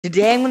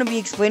Today I'm going to be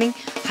explaining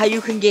how you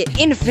can get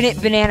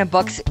infinite banana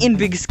bucks in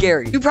Big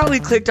Scary. You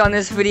probably clicked on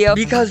this video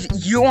because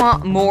you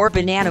want more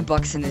banana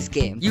bucks in this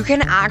game. You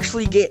can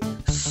actually get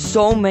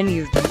so many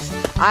of these.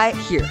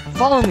 Here,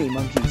 follow me,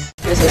 monkeys.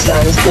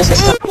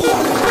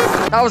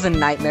 That was a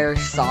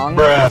nightmarish song.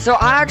 So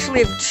I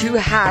actually have 2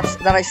 hats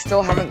that I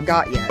still haven't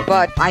got yet,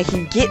 but I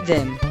can get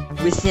them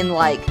within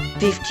like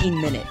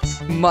 15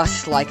 minutes.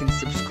 Must like and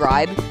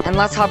subscribe, and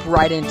let's hop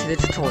right into the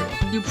tutorial.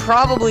 You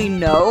probably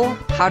know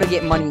how to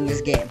get money in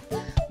this game,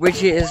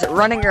 which is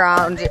running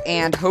around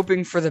and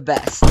hoping for the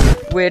best,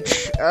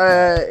 which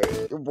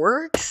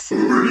works.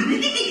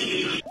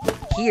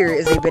 Here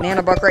is a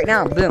banana buck right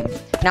now, boom.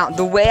 Now,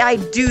 the way I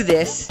do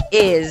this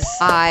is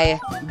I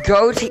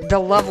go to the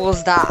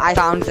levels that I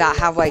found that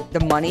have like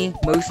the money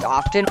most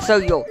often. So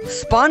you'll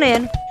spawn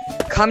in,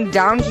 come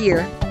down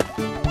here,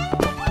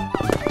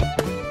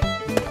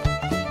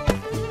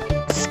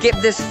 skip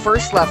this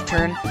first left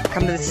turn,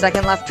 come to the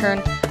second left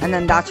turn, and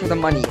then that's where the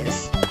money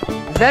is.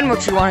 Then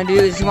what you want to do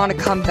is you want to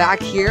come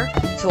back here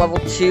to level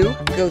 2,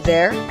 go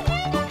there,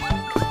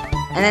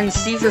 and then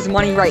see if there's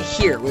money right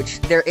here, which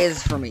there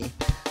is for me.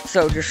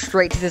 So just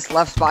straight to this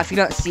left spot. If you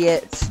don't see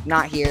it, it's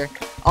not here.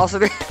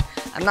 Also,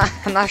 I'm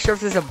not sure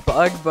if there's a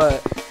bug,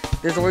 but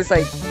there's always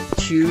like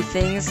 2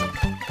 things.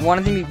 One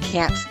of them you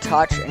can't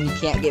touch and you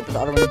can't get, but the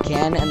other one you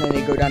can, and then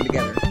they go down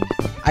together.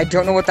 I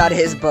don't know what that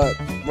is, but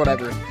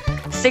whatever.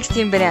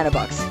 16 banana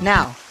bucks.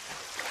 Now,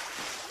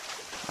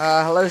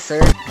 hello,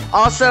 sir.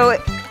 Also,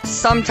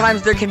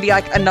 sometimes there can be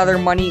like another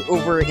money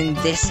over in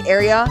this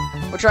area,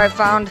 which I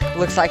found.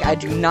 Looks like I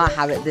do not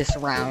have it this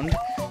round.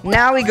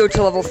 Now we go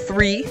to level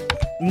 3.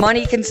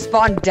 Money can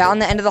spawn down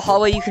the end of the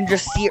hallway. You can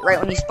just see it right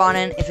when you spawn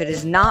in. If it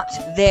is not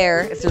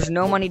there, if there's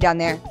no money down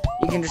there,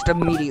 you can just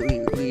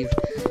immediately leave.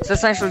 So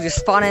essentially, just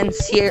spawn in,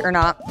 see it or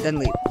not, then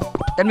leave.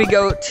 Then we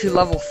go to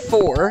level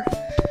 4,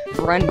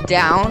 run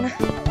down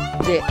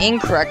the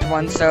incorrect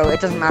one, so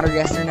it doesn't matter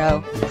yes or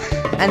no.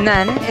 And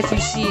then, if you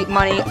see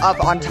money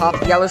up on top,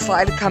 yellow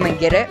slide, come and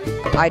get it.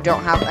 I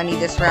don't have any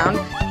this round.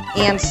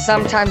 And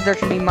sometimes there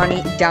can be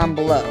money down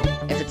below.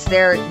 If it's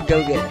there,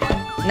 go get it.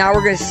 Now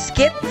we're going to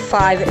skip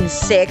 5 and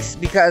 6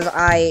 because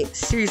I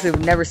seriously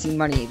have never seen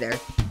money there.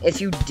 If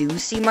you do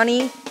see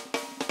money,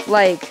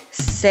 like,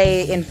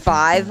 say in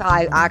 5,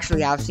 I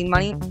actually have seen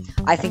money.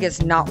 I think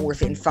it's not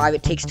worth it in 5.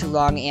 It takes too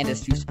long and it's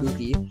too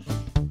spooky.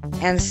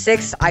 And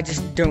 6, I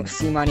just don't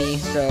see money,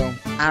 so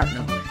I don't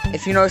know.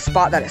 If you know a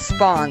spot that it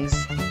spawns,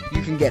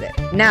 you can get it.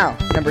 Now,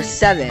 number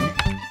 7.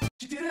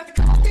 You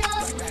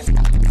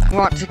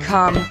want to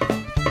come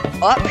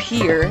up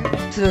here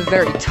to the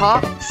very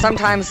top.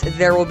 Sometimes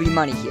there will be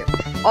money here.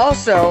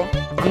 Also,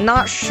 I'm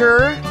not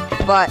sure,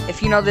 but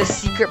if you know this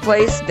secret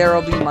place, there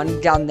will be money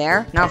down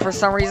there. Now, for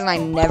some reason, I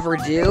never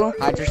do.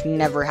 I just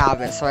never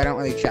have it, so I don't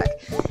really check.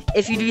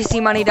 If you do see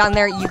money down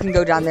there, you can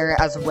go down there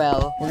as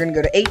well. We're gonna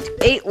go to 8.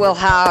 8 will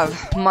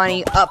have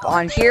money up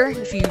on here.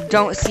 If you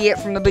don't see it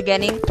from the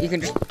beginning, you can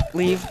just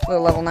leave. Go to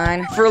level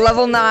 9. For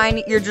level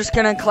 9, you're just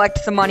gonna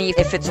collect the money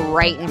if it's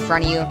right in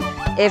front of you.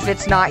 If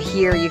it's not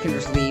here, you can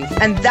just leave.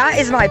 And that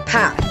is my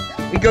path.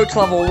 We go to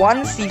level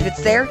 1, see if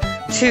it's there.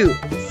 2,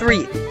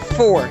 3,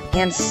 4,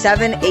 and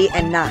 7, 8,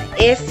 and 9.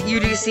 If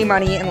you do see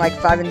money in like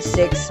 5 and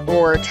 6,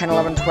 or 10,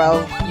 11,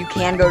 12, you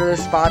can go to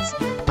those spots.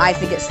 I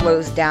think it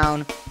slows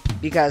down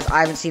because I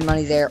haven't seen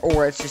money there,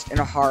 or it's just in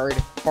a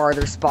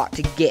farther spot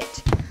to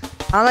get.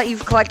 Now that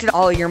you've collected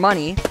all your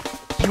money,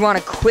 you want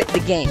to quit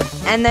the game,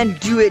 and then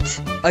do it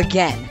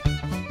again,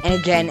 and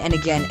again, and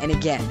again, and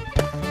again.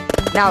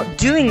 Now,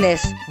 doing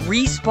this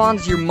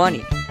respawns your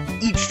money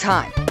each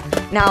time.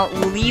 Now,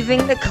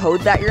 leaving the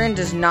code that you're in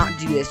does not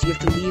do this. You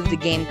have to leave the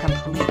game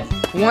completely.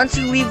 Once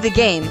you leave the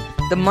game,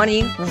 the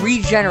money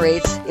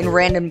regenerates in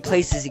random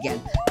places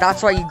again.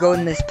 That's why you go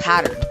in this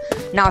pattern.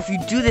 Now, if you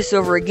do this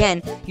over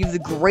again, you have the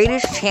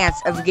greatest chance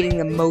of getting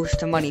the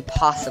most money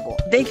possible.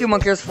 Thank you,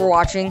 monkers, for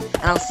watching,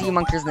 and I'll see you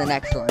monkers in the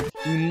next one.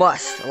 You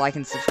must like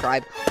and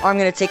subscribe, or I'm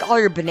going to take all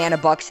your banana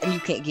bucks and you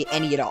can't get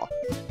any at all.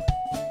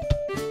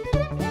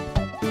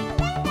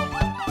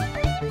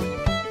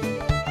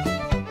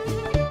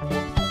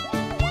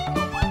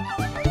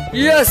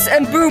 Yes,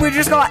 and boom, we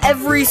just got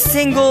every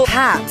single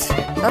hat.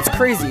 That's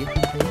crazy.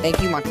 Thank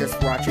you, monkers,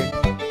 for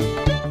watching.